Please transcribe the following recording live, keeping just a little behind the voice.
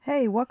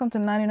Hey, welcome to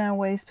 99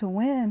 Ways to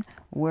Win,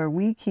 where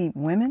we keep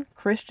women,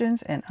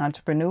 Christians, and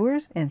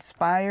entrepreneurs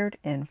inspired,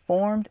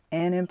 informed,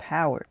 and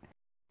empowered.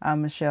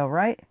 I'm Michelle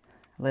Wright.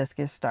 Let's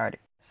get started.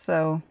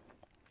 So,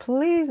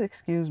 please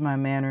excuse my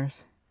manners.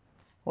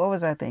 What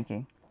was I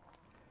thinking?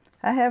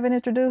 I haven't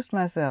introduced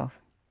myself.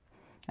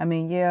 I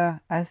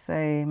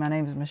say my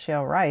name is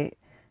Michelle Wright,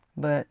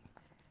 but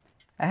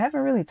I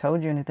haven't really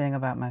told you anything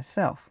about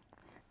myself.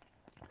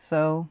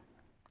 So,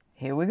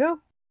 here we go.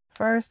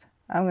 First,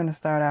 I'm going to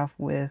start off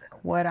with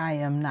what I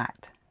am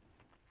not.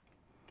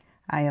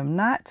 I am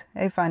not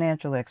a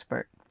financial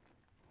expert.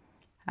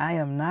 I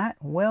am not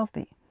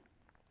wealthy.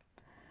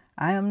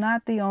 I am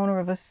not the owner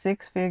of a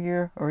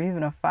 6-figure or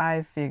even a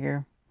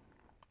 5-figure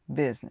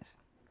business.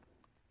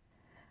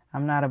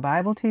 I'm not a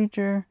Bible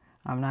teacher.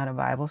 I'm not a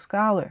Bible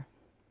scholar.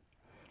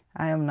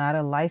 I am not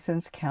a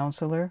licensed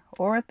counselor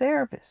or a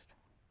therapist.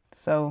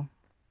 So,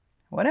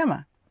 what am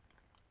I?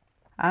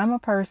 I'm a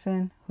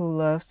person who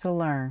loves to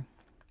learn,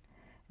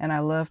 and I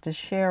love to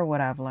share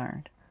what I've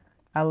learned.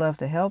 I love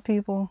to help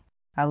people.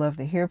 I love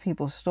to hear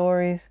people's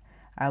stories.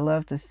 I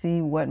love to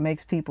see what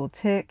makes people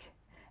tick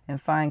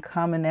and find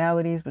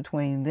commonalities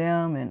between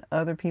them and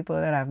other people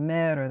that I've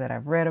met or that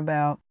I've read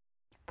about.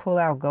 Pull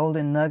out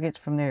golden nuggets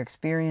from their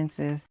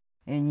experiences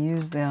and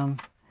use them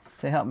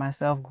to help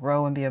myself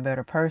grow and be a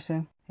better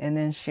person, and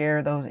then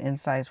share those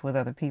insights with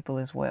other people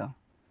as well.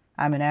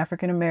 I'm an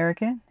African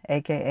American,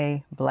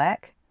 aka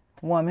Black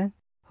woman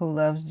who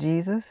loves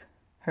Jesus,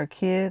 her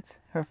kids,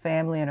 her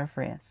family, and her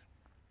friends.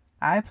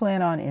 I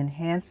plan on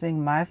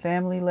enhancing my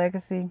family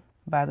legacy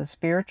by the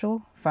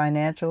spiritual,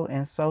 financial,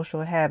 and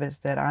social habits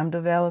that I'm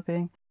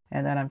developing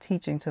and that I'm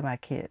teaching to my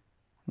kids.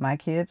 My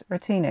kids are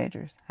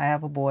teenagers. I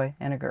have a boy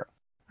and a girl.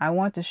 I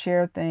want to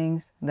share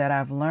things that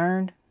I've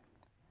learned,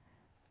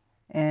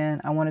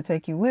 and I want to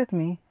take you with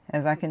me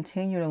as I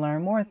continue to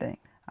learn more things.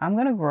 I'm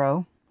going to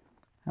grow.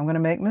 I'm going to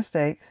make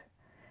mistakes.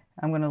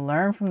 I'm going to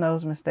learn from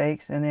those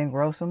mistakes and then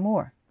grow some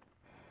more.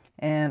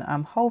 And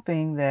I'm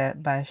hoping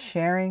that by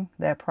sharing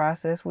that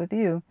process with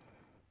you,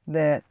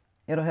 that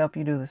it'll help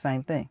you do the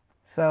same thing.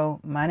 So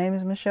my name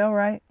is Michelle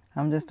Wright.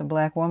 I'm just a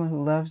Black woman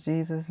who loves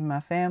Jesus and my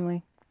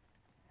family.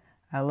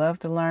 I love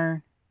to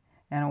learn,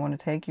 and I want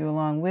to take you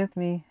along with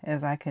me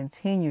as I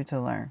continue to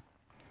learn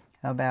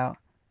about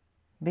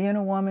being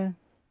a woman,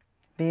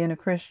 being a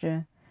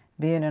Christian,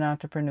 being an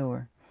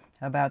entrepreneur,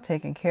 about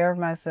taking care of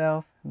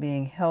myself,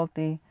 being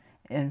healthy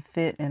and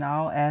fit in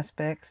all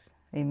aspects,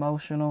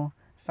 emotional,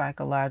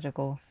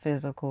 psychological,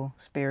 physical,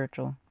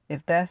 spiritual.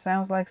 If that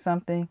sounds like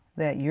something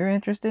that you're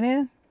interested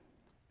in,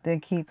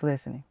 then keep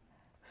listening.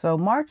 So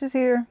March is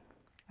here.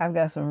 I've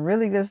got some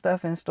really good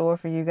stuff in store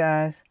for you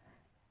guys.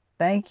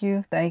 Thank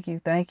you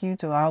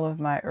to all of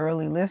my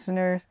early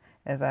listeners.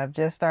 As I've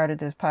just started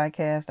this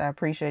podcast, I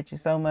appreciate you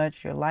so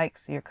much. Your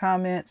likes, your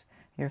comments,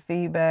 your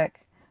feedback.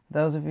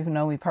 Those of you who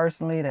know me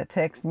personally that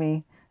text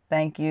me,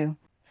 thank you.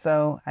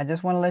 So I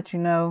just want to let you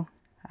know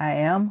I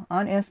am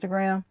on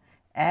Instagram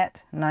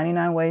at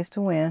 99 Ways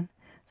to Win.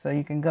 So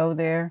you can go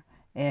there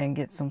and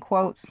get some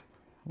quotes,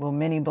 little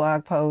mini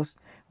blog posts,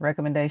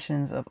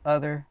 recommendations of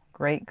other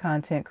great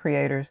content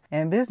creators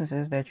and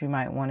businesses that you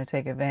might want to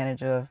take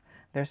advantage of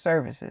their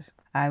services.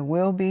 I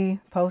will be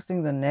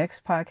posting the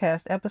next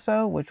podcast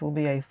episode, which will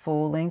be a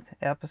full-length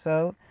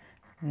episode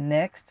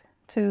next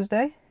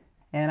Tuesday,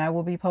 and I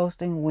will be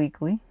posting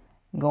weekly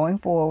going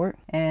forward.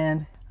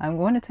 And I'm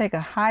going to take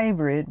a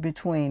hybrid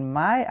between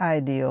my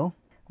ideal,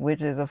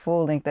 which is a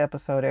full-length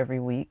episode every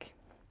week,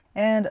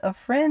 and a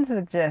friend's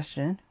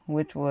suggestion,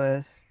 which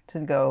was to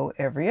go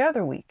every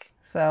other week.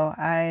 So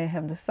I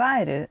have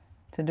decided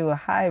to do a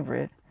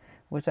hybrid,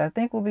 which I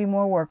think will be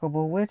more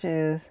workable, which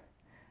is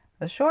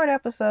a short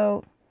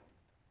episode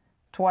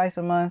twice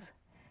a month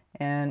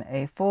and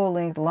a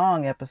full-length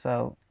long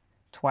episode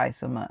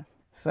twice a month.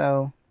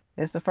 So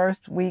it's the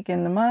first week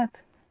in the month.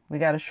 We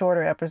got a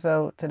shorter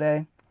episode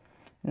today.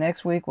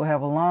 Next week we'll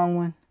have a long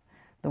one.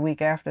 The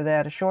week after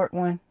that, a short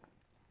one.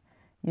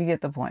 You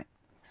get the point.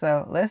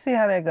 So let's see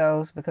how that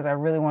goes, because I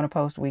really want to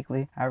post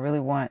weekly. I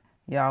really want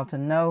y'all to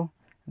know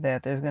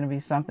that there's going to be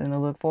something to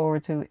look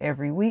forward to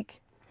every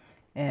week,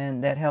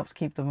 and that helps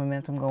keep the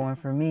momentum going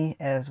for me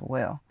as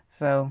well.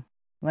 So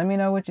let me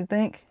know what you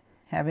think.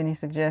 Have any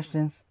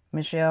suggestions?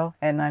 Michelle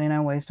at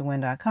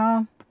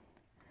 99waystoWin.com.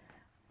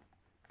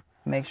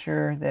 Make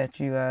sure that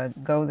you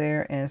go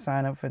there and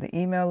sign up for the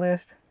email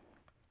list.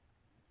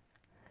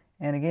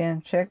 And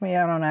again, check me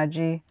out on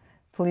IG.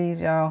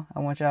 Please, y'all, I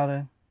want y'all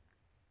to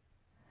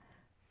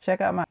check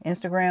out my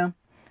Instagram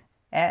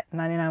at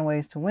 99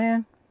 Ways to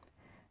Win.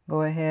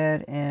 Go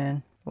ahead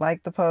and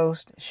like the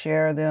post,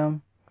 share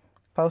them,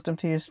 post them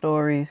to your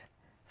stories,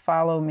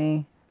 follow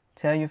me,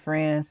 tell your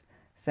friends,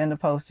 send a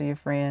post to your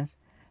friends.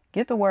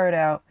 Get the word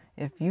out.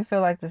 If you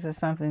feel like this is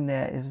something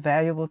that is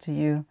valuable to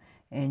you,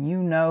 and you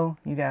know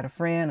you got a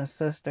friend, a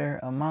sister,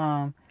 a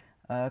mom,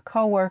 a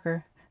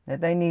coworker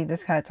that they need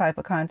this type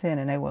of content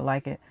and they would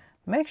like it,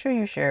 make sure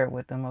you share it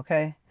with them,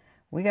 okay?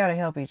 We got to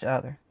help each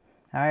other.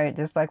 All right,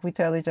 just like we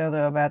tell each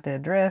other about their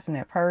dress and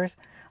their purse,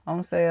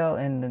 on sale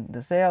and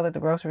the sale at the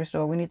grocery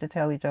store. We need to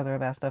tell each other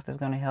about stuff that's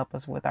going to help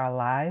us with our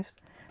lives.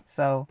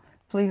 So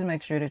please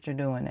make sure that you're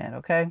doing that,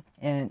 okay?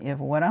 And if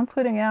what I'm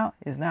putting out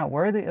is not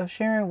worthy of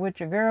sharing with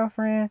your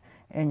girlfriend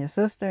and your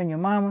sister and your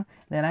mama,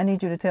 then I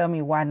need you to tell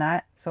me why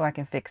not so I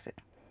can fix it.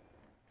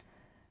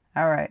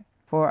 All right.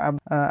 For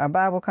our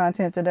Bible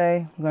content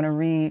today, I'm going to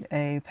read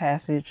a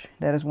passage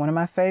that is one of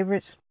my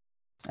favorites.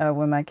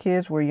 When my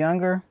kids were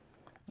younger,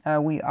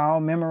 we all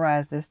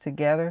memorized this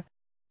together.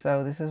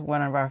 So this is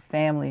one of our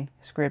family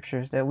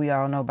scriptures that we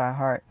all know by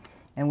heart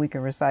and we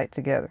can recite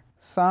together.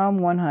 Psalm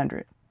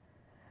 100.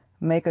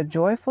 Make a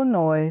joyful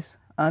noise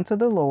unto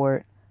the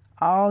Lord,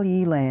 all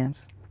ye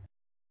lands.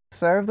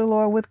 Serve the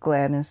Lord with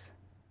gladness.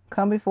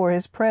 Come before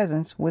his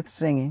presence with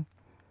singing.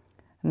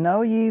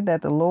 Know ye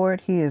that the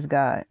Lord, he is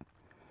God.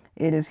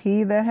 It is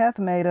he that hath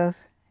made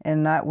us,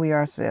 and not we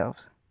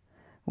ourselves.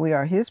 We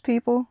are his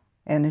people,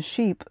 and the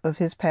sheep of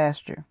his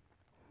pasture.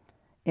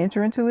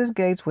 Enter into his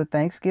gates with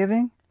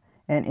thanksgiving,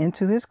 and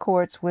into his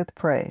courts with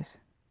praise.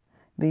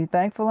 Be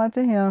thankful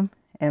unto him,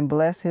 and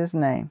bless his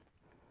name.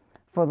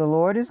 For the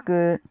Lord is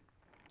good,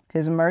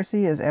 his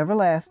mercy is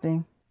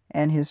everlasting,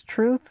 and his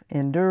truth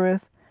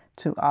endureth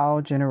to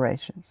all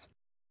generations.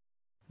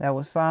 That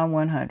was Psalm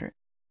 100.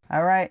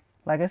 All right,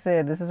 like I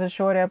said, this is a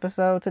short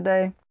episode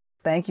today.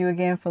 Thank you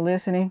again for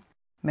listening.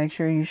 Make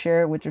sure you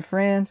share it with your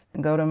friends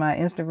and go to my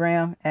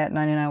Instagram at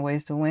 99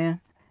 Ways to Win.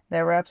 That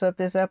wraps up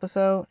this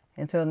episode.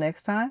 Until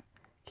next time,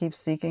 keep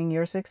seeking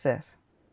your success.